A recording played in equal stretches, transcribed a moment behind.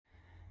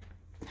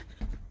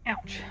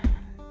Ouch.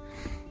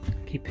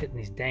 Keep hitting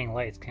these dang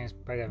lights.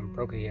 Probably haven't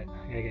broke it yet.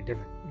 I gotta get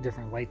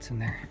different lights in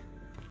there.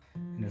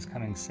 And this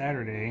coming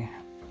Saturday,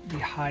 the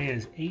high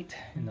is 8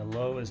 and the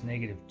low is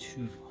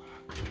 -2.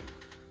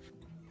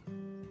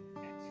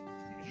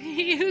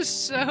 He is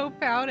so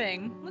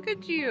pouting. Look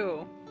at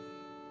you.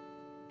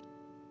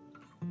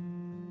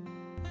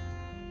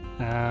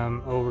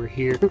 Over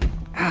here,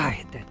 I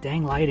hit that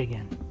dang light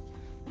again.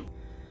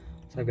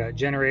 So I've got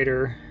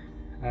generator.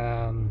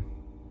 I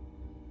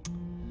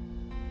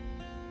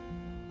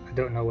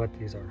don't know what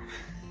these are.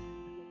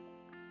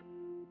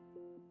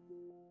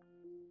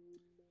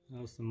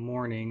 Well, it's the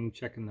morning,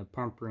 checking the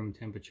pump room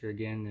temperature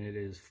again, and it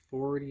is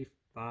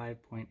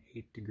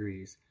 45.8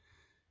 degrees.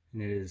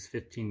 And it is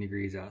 15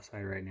 degrees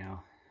outside right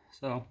now.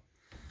 So,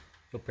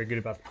 feel pretty good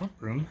about the pump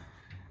room.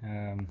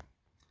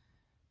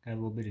 Got a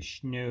little bit of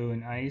snow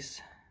and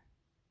ice.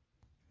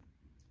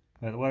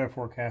 But the weather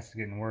forecast is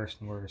getting worse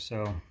and worse,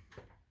 so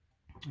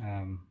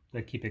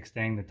they keep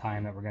extending the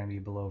time that we're going to be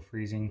below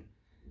freezing.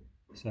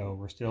 So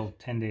we're still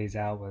 10 days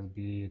out. Would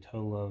be a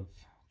total of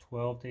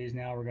 12 days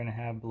now we're going to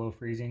have below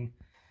freezing.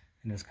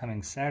 And this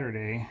coming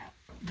Saturday,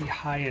 the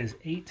high is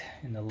 8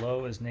 and the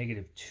low is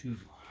 -2.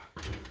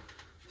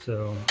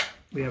 So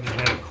we haven't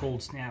had a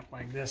cold snap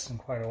like this in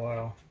quite a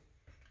while.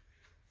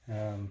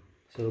 So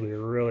it'll be a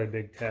really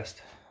big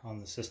test on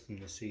the system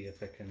to see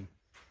if it can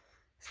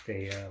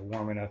stay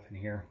warm enough in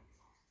here.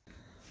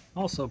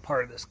 Also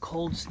part of this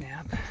cold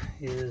snap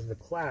is the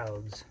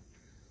clouds.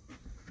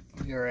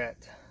 We are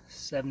at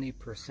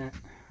 70%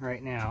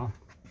 right now.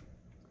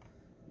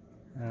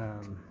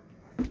 But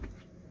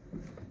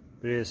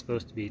it is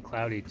supposed to be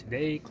cloudy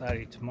today,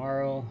 cloudy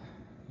tomorrow,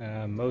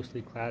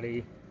 mostly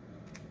cloudy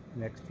the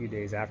next few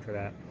days after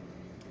that.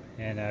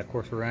 And of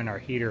course we're running our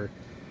heater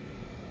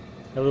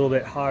a little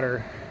bit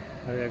hotter.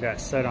 I've got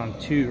set on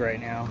 2 right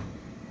now.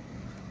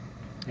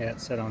 Yeah,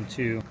 it's set on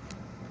 2.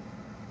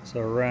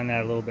 So we're running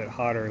that a little bit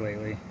hotter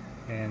lately.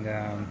 And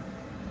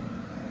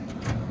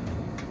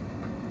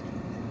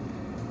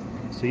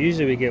so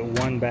usually we get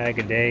 1 bag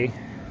a day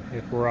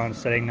if we're on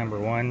setting number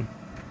 1.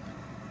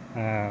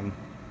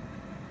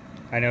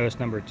 I noticed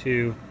number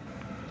 2,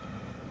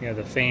 you know,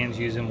 the fan's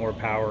using more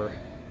power.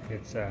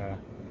 It's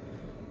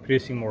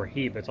producing more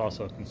heat, but it's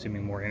also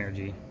consuming more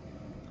energy.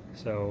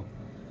 So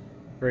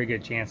very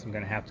good chance I'm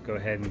going to have to go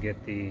ahead and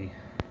get the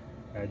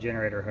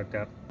generator hooked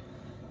up.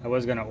 I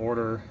was going to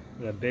order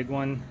the big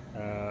one,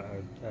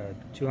 a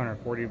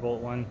 240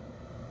 volt one.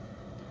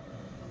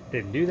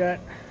 Didn't do that.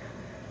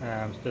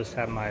 Just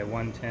have my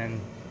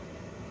 110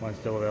 one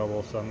still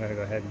available, so I'm going to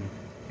go ahead and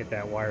get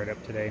that wired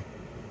up today.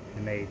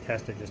 And may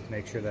test it just to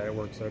make sure that it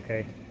works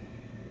okay,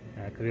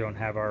 because we don't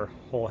have our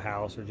whole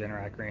house or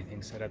Generac or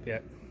anything set up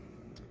yet.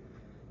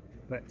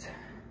 But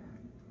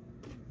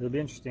it'll be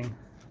interesting.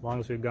 As long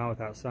as we've gone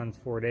without sun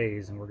 4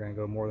 days, and we're going to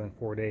go more than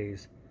 4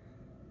 days.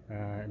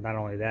 Not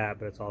only that,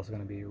 but it's also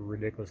going to be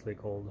ridiculously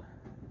cold.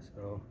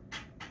 So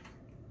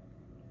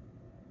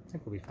I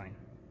think we'll be fine.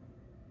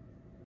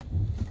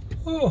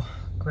 Oh,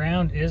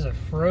 ground is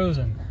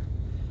frozen.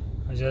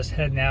 I was just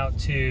heading out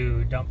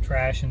to dump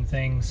trash and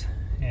things,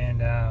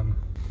 and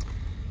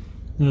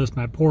notice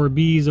my poor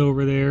bees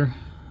over there.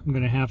 I'm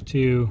going to have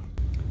to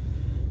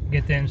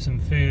get them some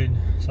food.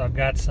 So I've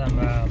got some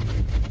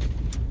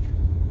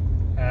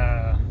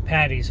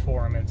patties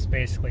for them. It's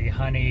basically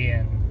honey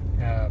and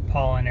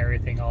pollen,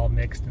 everything all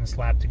mixed and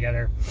slapped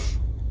together.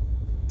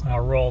 I'll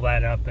roll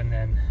that up and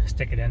then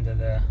stick it into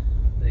the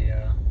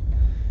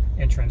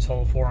entrance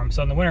hole for them.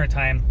 So in the winter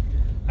time,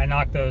 I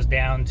knock those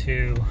down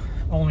to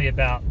only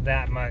about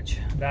that much,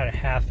 about a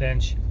 1/2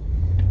 inch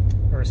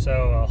or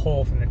so, a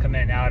hole for them to come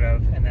in and out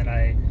of, and then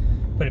I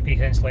put a piece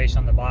of insulation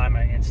on the bottom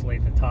and I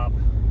insulate the top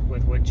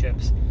with wood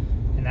chips,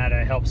 and that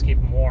helps keep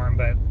them warm.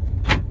 But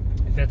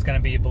if it's going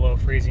to be below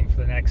freezing for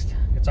the next,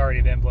 it's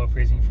already been below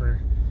freezing for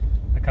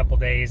a couple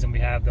days, and we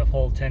have the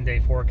whole 10-day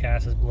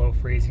forecast is below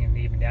freezing and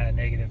even down to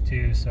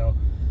 -2, so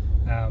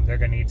they're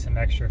going to need some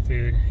extra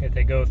food. If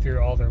they go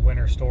through all their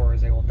winter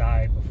stores, they will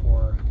die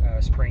before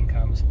spring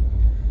comes.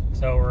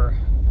 So we're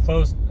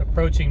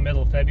approaching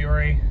middle of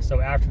February, so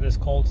after this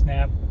cold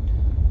snap,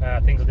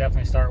 things will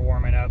definitely start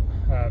warming up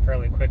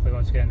fairly quickly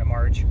once we get into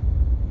March.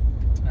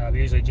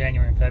 Usually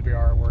January and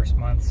February are our worst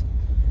months,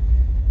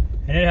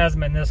 and it hasn't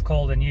been this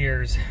cold in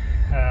years.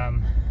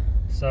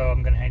 So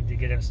I'm going to have to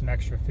get him some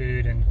extra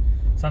food, and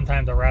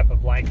sometimes I'll wrap a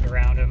blanket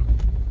around him.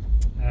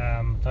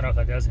 Don't know if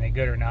that does any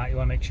good or not. You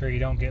want to make sure you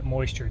don't get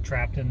moisture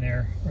trapped in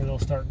there, or they'll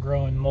start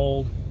growing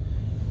mold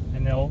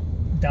and they'll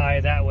die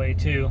that way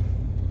too.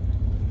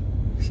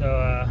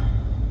 So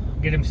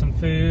get him some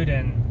food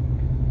and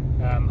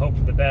hope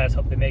for the best.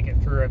 Hope they make it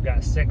through. I've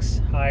got 6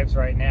 hives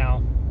right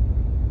now,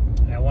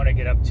 and I want to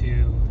get up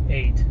to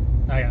 8.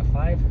 I got 5?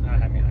 I don't know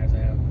how many hives I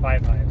have.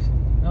 5 hives.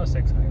 No,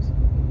 6 hives.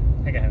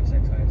 I think I have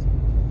 6 hives.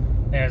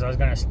 Anyways, I was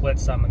going to split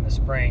some in the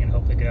spring and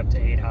hopefully get up to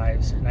 8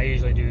 hives. And I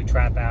usually do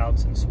trap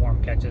outs and swarm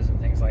catches and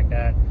things like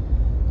that.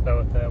 But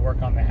with the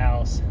work on the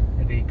house,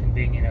 it'd be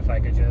convenient if I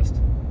could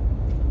just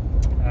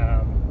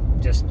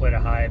split a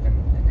hive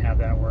and have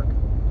that work.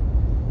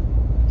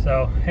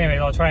 So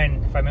anyways, I'll try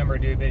and, if I remember,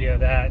 do a video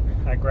of that.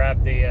 I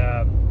grabbed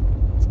the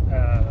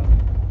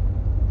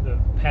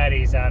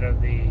patties out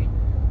of the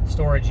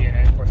storage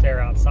unit. Of course, they're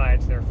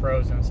outside, so they're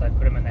frozen, so I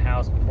put them in the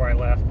house before I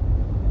left,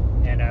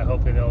 and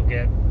hopefully they'll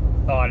get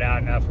thawed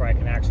out enough where I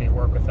can actually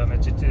work with them.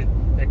 It's kind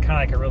of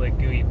like a really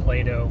gooey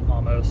Play-Doh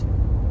almost.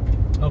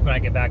 Hoping I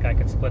get back I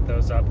can split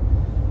those up,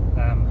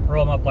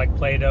 roll them up like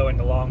Play-Doh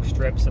into long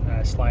strips, and then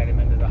I slide them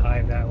into the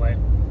hive that way.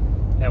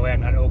 That way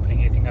I'm not opening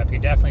anything up. You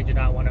definitely do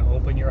not want to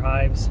open your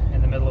hives in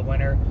the middle of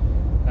winter.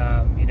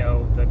 You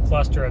know, the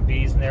cluster of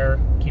bees in there,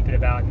 keep it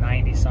about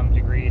 90 some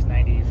degrees,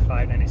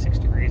 95, 96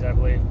 degrees I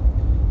believe.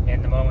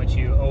 And the moment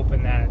you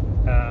open that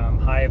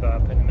hive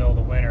up in the middle of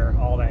the winter,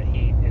 all that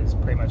heat is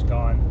pretty much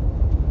gone.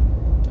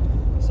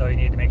 So you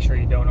need to make sure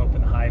you don't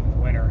open the hive in the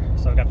winter.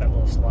 So I've got that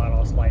little slot,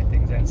 I'll slide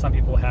things in. Some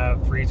people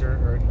have freezer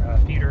or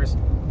feeders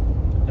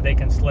that they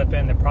can slip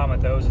in. The problem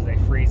with those is they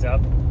freeze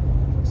up.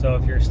 So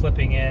if you're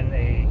slipping in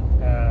a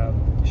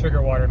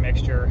sugar water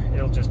mixture,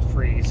 it'll just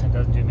freeze. It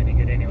doesn't do them any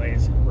good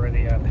anyways. Where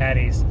the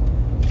patties,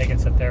 they can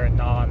sit there and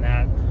gnaw on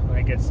that. When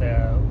it gets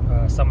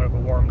somewhat of a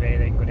warm day,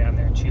 they can go down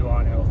there and chew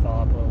on it. It'll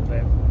thaw up a little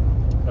bit.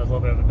 That's a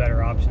little bit of a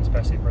better option,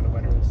 especially for the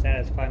winter. To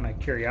satisfy my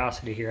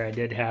curiosity here, I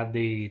did have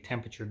the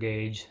temperature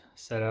gauge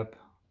set up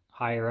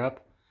higher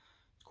up.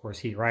 Of course,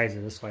 heat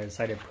rises, so I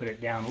decided to put it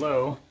down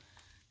low,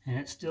 and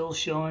it's still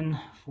showing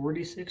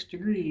 46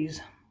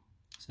 degrees.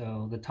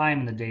 So the time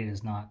and the date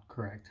is not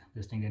correct.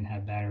 This thing didn't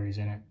have batteries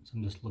in it, so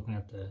I'm just looking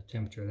at the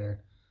temperature there.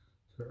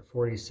 So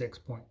we're at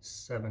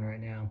 46.7 right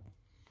now.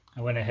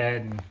 I went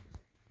ahead and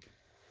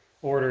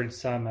ordered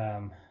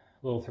some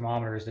little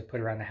thermometers to put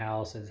around the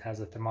house. It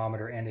has a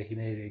thermometer and a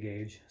humidity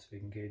gauge, so we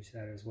can gauge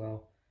that as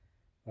well.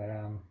 But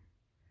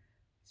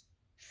it's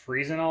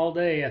freezing all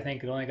day. I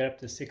think it only got up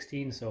to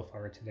 16 so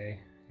far today,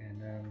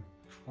 and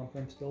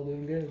I'm still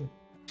doing good.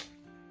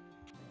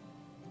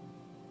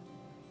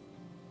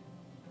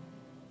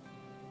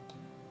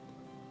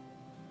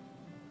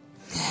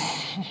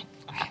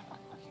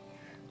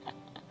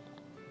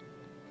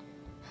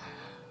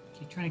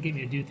 Keep trying to get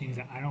me to do things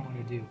that I don't want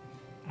to do.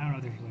 I don't know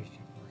if there's a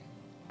relationship for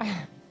it.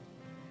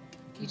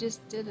 You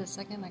just did a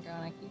second ago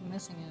and I keep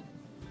missing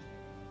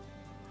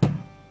it.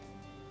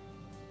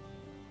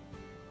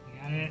 You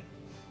got it?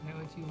 Is that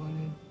what you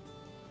wanted?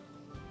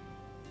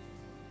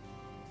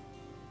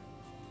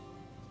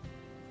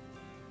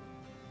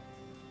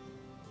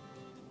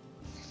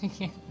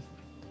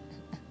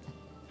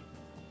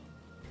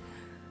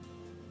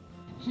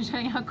 You're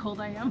showing how cold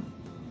I am.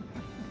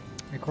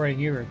 Recording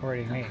you,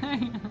 recording me. I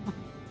know.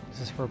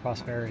 This is for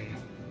prosperity.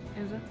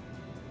 Is it?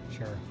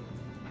 Sure.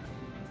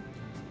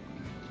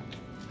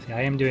 See,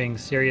 I am doing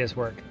serious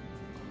work,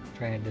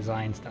 trying to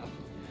design stuff.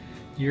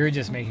 You're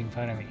just making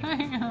fun of me. I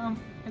know.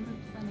 It's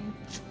funny.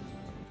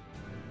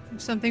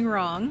 Is something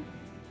wrong?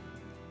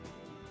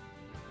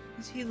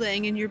 Is he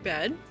laying in your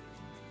bed?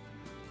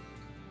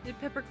 Did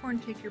Peppercorn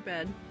take your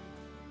bed?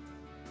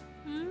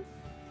 Hmm?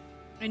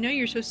 I know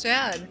you're so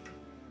sad.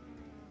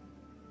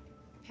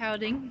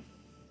 Pouting.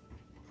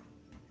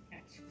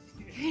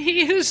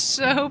 He is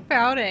so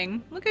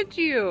pouting. Look at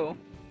you.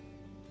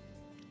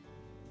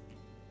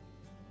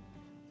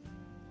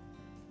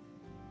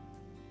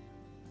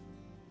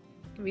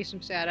 Give me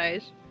some sad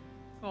eyes.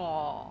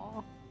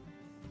 Aww.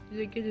 He's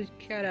like, get his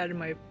cat out of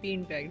my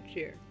beanbag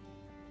chair.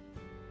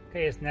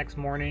 Okay, it's next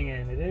morning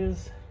and it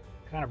is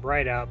kind of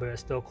bright out, but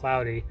it's still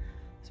cloudy.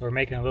 So we're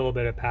making a little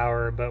bit of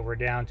power, but we're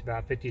down to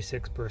about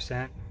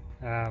 56%.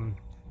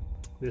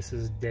 This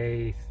is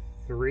day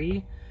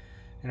 3.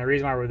 And the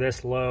reason why we're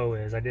this low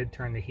is I did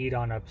turn the heat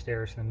on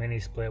upstairs from the mini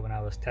split when I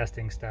was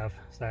testing stuff,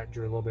 so that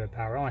drew a little bit of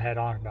power. I only had it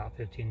on for about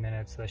 15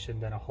 minutes, so I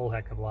shouldn't have done a whole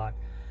heck of a lot.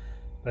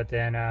 But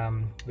then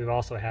we've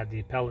also had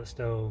the pellet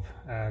stove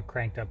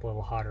cranked up a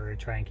little hotter to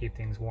try and keep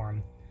things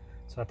warm.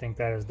 So I think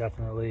that has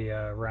definitely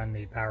run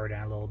the power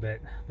down a little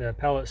bit. The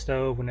pellet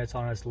stove, when it's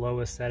on its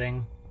lowest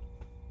setting,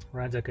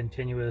 runs a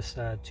continuous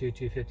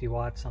 250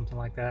 watts, something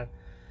like that.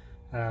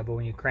 But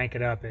when you crank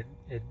it up, it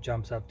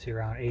jumps up to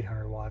around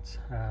 800 watts.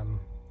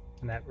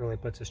 And that really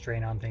puts a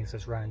strain on things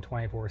that's running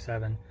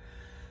 24/7.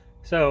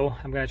 So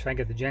I'm going to try and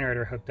get the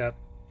generator hooked up.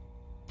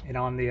 And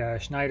on the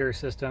Schneider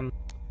system,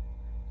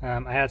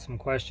 I had some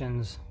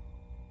questions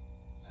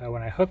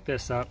when I hooked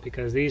this up,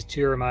 because these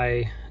two are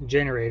my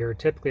generator.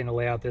 Typically in the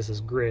layout, this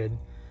is grid.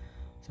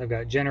 So I've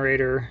got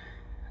generator.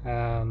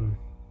 I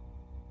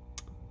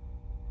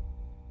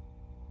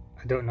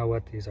don't know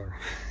what these are.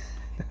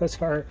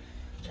 Those are,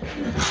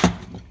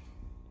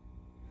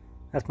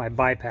 that's my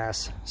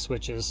bypass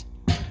switches.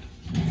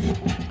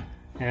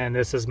 And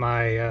this is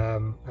my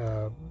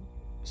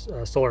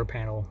solar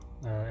panel,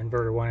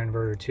 inverter 1,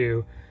 inverter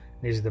 2.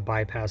 These are the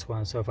bypass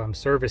ones. So if I'm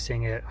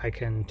servicing it, I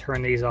can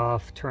turn these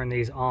off, turn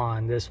these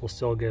on. This will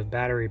still give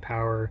battery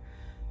power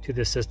to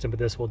the system, but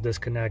this will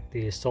disconnect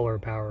the solar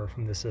power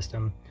from the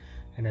system.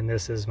 And then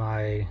this is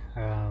my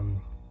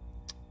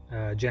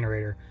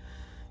generator.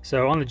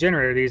 So on the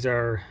generator, these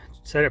are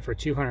set up for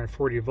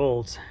 240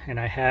 volts, and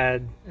I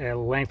had a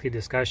lengthy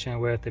discussion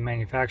with the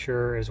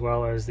manufacturer as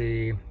well as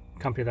the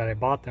company that I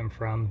bought them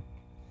from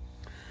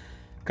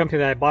company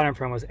that I bought them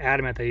from was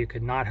adamant that you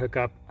could not hook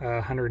up a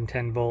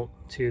 110 volt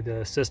to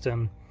the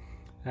system.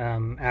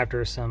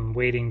 After some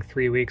waiting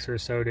 3 weeks or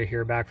so to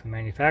hear back from the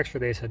manufacturer,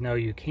 they said no,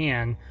 you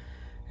can.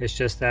 It's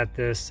just that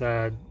this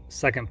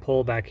second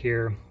pole back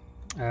here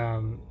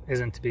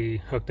isn't to be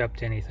hooked up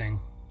to anything,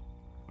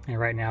 and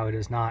right now it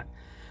is not.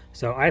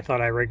 So I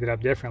thought I rigged it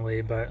up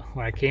differently, but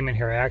when I came in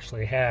here, I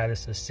actually had,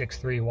 this is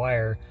 6-3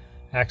 wire,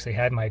 I actually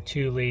had my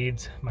 2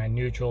 leads, my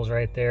neutrals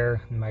right there,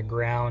 and my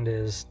ground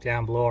is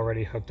down below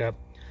already hooked up.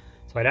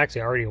 So I'd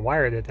actually already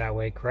wired it that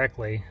way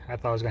correctly. I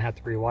thought I was gonna have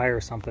to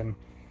rewire something.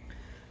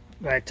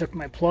 But I took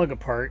my plug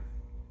apart,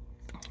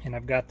 and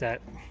I've got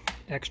that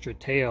extra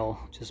tail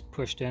just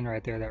pushed in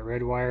right there, that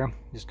red wire,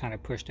 just kind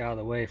of pushed out of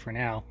the way for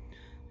now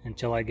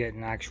until I get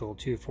an actual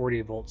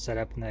 240 volt set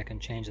up and then I can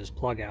change this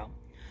plug out.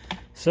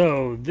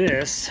 So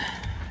this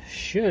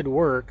should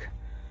work.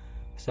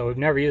 So we've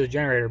never used a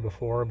generator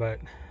before, but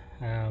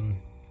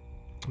I'm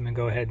gonna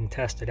go ahead and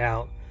test it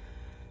out.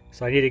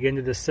 So I need to get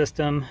into the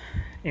system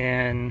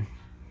and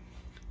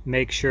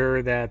make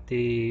sure that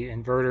the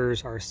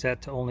inverters are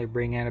set to only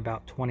bring in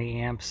about 20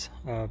 amps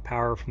of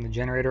power from the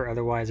generator.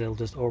 Otherwise it'll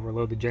just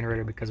overload the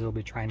generator because it'll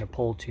be trying to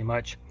pull too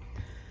much.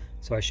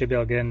 So I should be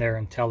able to get in there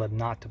and tell it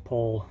not to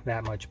pull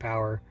that much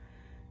power,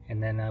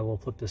 and then we'll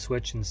flip the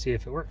switch and see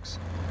if it works.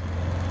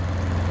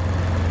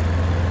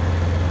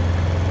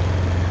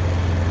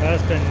 Well,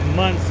 it's been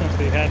months since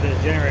we've had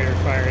this generator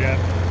fired up.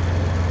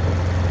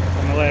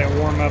 I'm gonna let it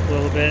warm up a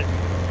little bit.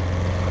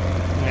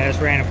 And I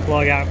just ran a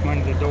plug out from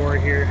under the door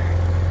here.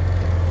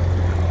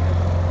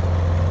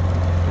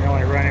 We're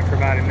only running for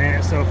about a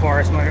minute so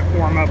far, so I'm gonna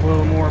warm up a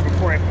little more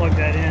before I plug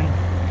that in.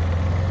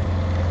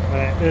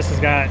 But this has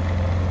got,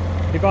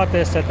 we bought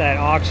this at that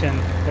auction,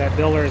 that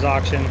builder's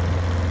auction,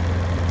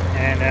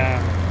 and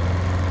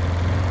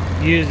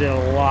used it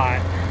a lot.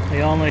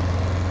 The only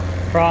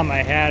problem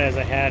I had is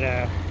I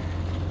had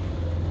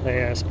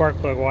the spark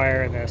plug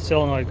wire and the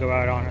solenoid go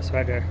out on it, so I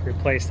had to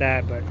replace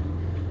that, but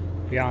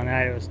beyond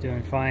that it was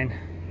doing fine.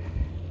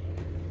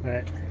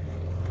 But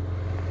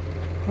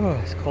oh,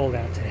 it's cold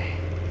out today.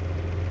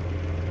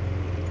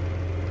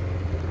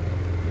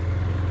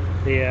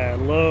 The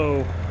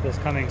low this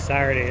coming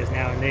Saturday is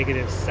now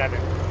 -7.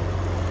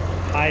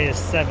 High is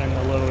 7,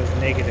 the low is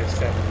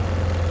 -7.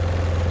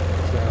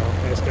 So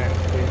it's been,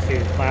 you can see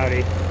it's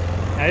cloudy.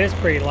 Now it is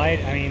pretty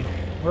light. I mean,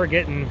 we're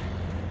getting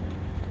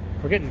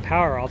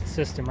power off the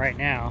system right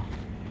now,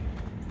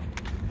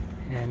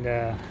 and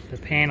the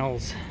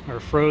panels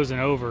are frozen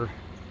over.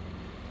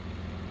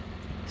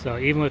 So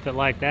even with it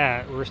like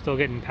that, we're still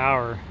getting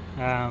power.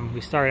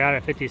 We started out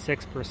at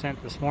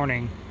 56% this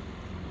morning,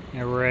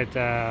 and we're at,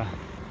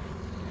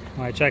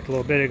 when I checked a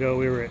little bit ago,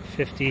 we were at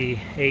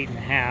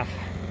 58.5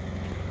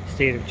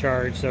 state of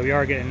charge. So we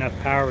are getting enough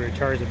power to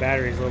charge the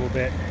batteries a little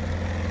bit.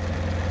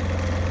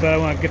 But I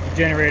want to get the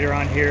generator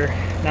on here,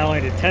 not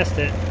only to test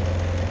it,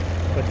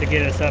 but to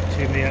get us up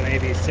to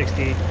maybe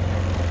 60,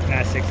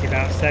 not 60,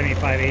 about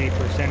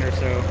 75-80% or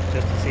so,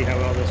 just to see how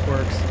well this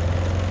works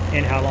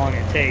and how long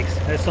it takes.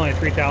 It's only a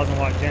 3,000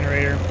 watt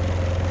generator.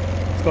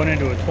 It's going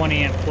into a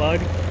 20 amp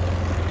plug.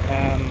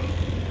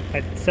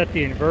 I set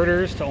the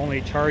inverters to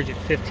only charge at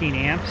 15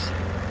 amps,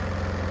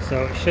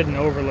 so it shouldn't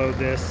overload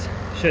this,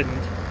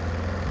 shouldn't.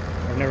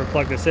 I've never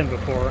plugged this in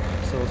before,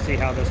 so we'll see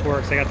how this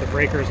works. I got the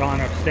breakers on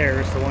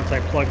upstairs, so once I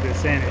plug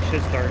this in, it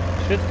should start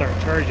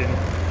charging.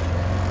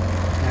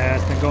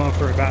 It's been going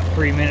for about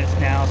 3 minutes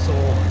now, so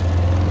we'll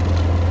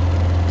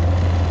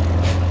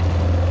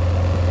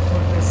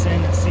plug this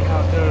in and see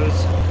how it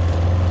goes.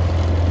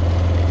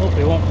 Hope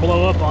it won't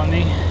blow up on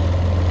me.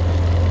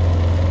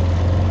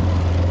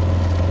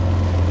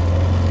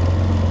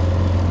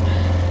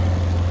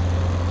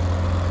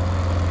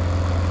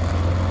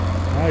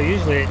 Well,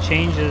 usually it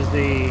changes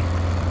the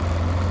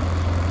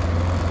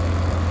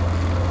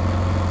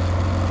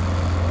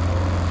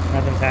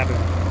nothing's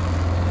happening.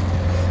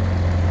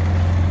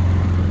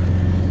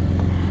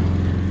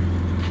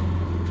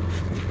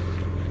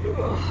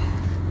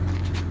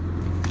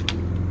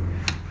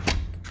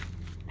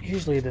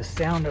 Usually the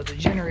sound of the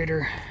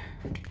generator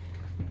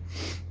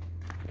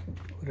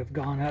would have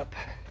gone up.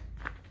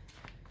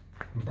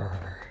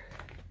 Brr.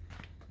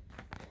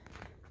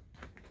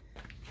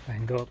 If I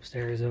can go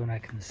upstairs though, and I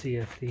can see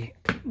if the,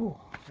 oh,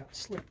 got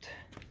slipped.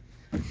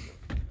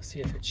 See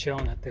if it's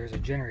showing that there's a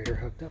generator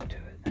hooked up to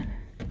it.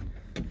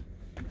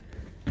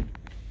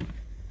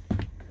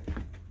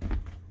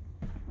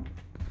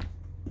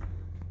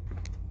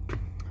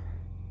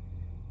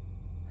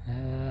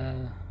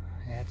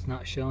 Yeah, it's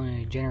not showing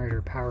any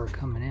generator power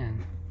coming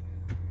in.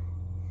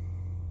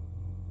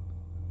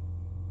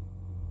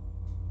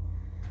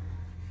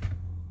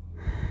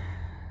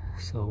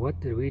 So what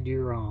did we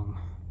do wrong?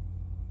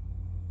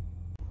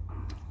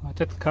 I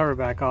took the cover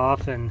back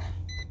off and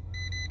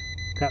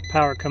got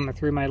power coming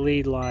through my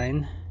lead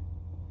line,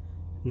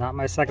 not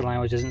my second line,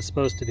 which isn't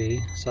supposed to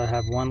be. So I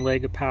have one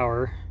leg of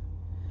power,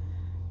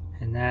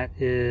 and that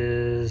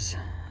is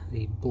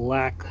the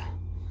black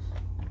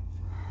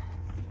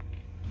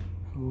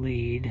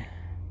lead.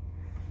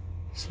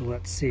 So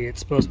let's see, it's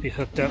supposed to be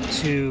hooked up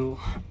to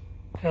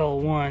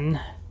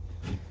L1.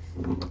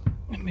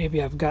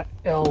 Maybe I've got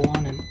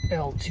L1 and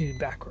L2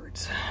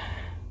 backwards.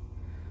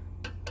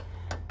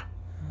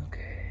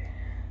 Okay.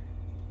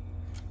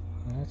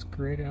 Well, that's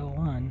grid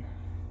L1.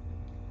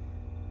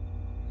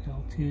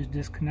 L2 is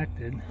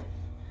disconnected.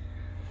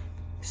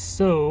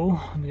 So,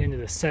 let me get into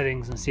the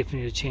settings and see if I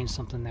need to change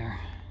something there.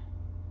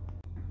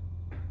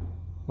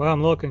 Well,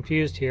 I'm a little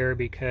confused here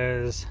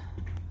because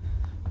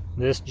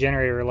this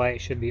generator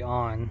light should be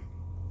on.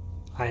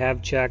 I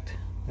have checked.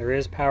 There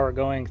is power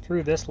going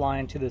through this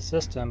line to the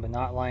system, but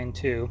not line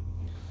 2,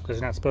 because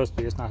it's not supposed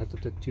to be. It's not hooked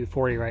up to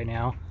 240 right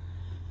now.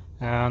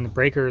 The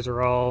breakers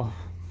are all,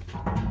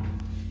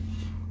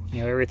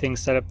 you know, everything's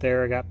set up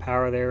there. I got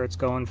power there. It's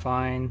going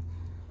fine.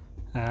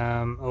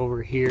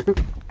 Over here,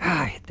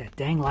 I hit that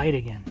dang light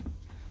again.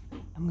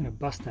 I'm gonna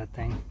bust that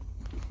thing.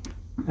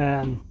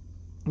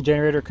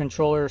 Generator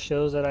controller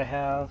shows that I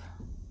have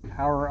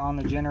power on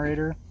the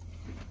generator.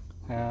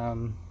 I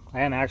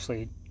am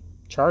actually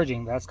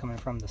charging, but that's coming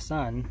from the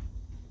sun.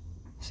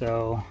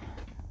 So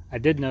I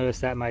did notice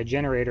that my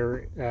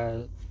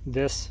generator,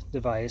 this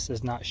device,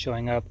 is not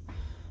showing up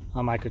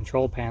on my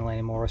control panel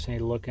anymore, so I need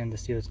to look in to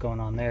see what's going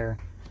on there.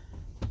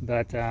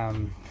 But I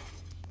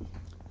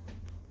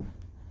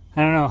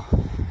don't know.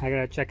 I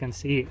gotta check and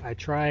see. I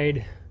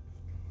tried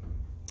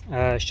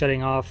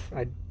shutting off.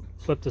 I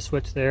flipped the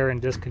switch there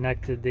and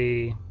disconnected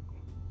the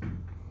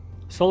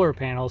solar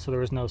panel, so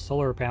there was no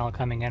solar panel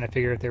coming in. I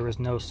figured if there was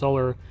no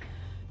solar,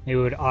 it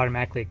would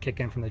automatically kick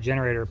in from the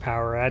generator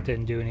power. That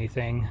didn't do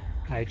anything.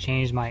 I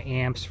changed my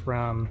amps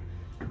from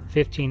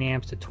 15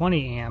 amps to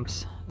 20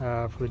 amps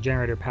for the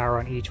generator power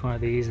on each one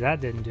of these.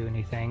 That didn't do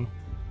anything.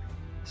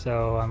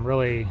 So I'm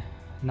really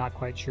not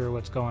quite sure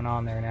what's going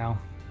on there now.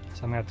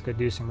 So I'm gonna have to go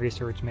do some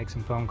research, make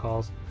some phone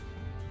calls,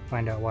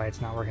 find out why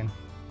it's not working.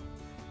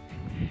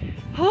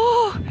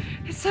 Oh,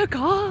 it's so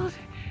cold.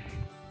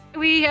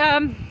 We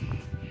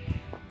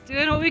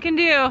doing what we can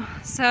do.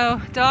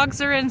 So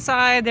dogs are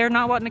inside, they're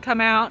not wanting to come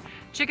out.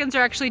 Chickens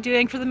are actually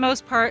doing, for the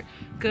most part,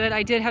 good.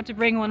 I did have to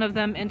bring one of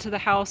them into the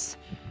house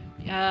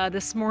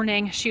this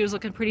morning. She was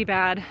looking pretty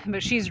bad,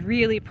 but she's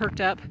really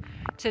perked up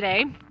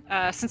today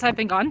since I've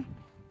been gone.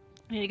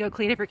 I need to go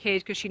clean up her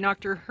cage because she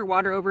knocked her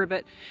water over,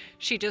 but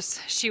she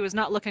was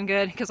not looking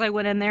good because I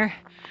went in there,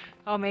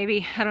 oh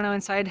maybe, I don't know,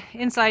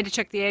 inside to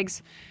check the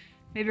eggs,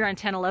 maybe around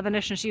 10,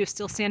 11ish, and she was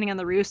still standing on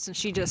the roost, and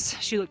she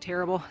looked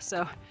terrible.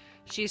 So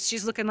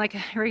she's looking like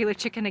a regular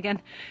chicken again.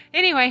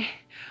 Anyway,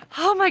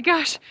 oh my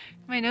gosh,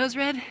 my nose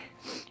red.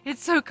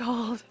 It's so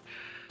cold.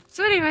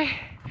 So anyway,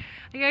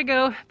 I gotta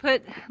go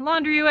put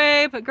laundry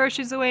away, put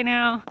groceries away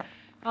now,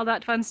 all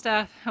that fun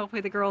stuff.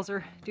 Hopefully the girls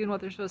are doing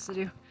what they're supposed to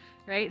do,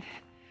 right?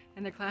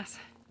 In their class.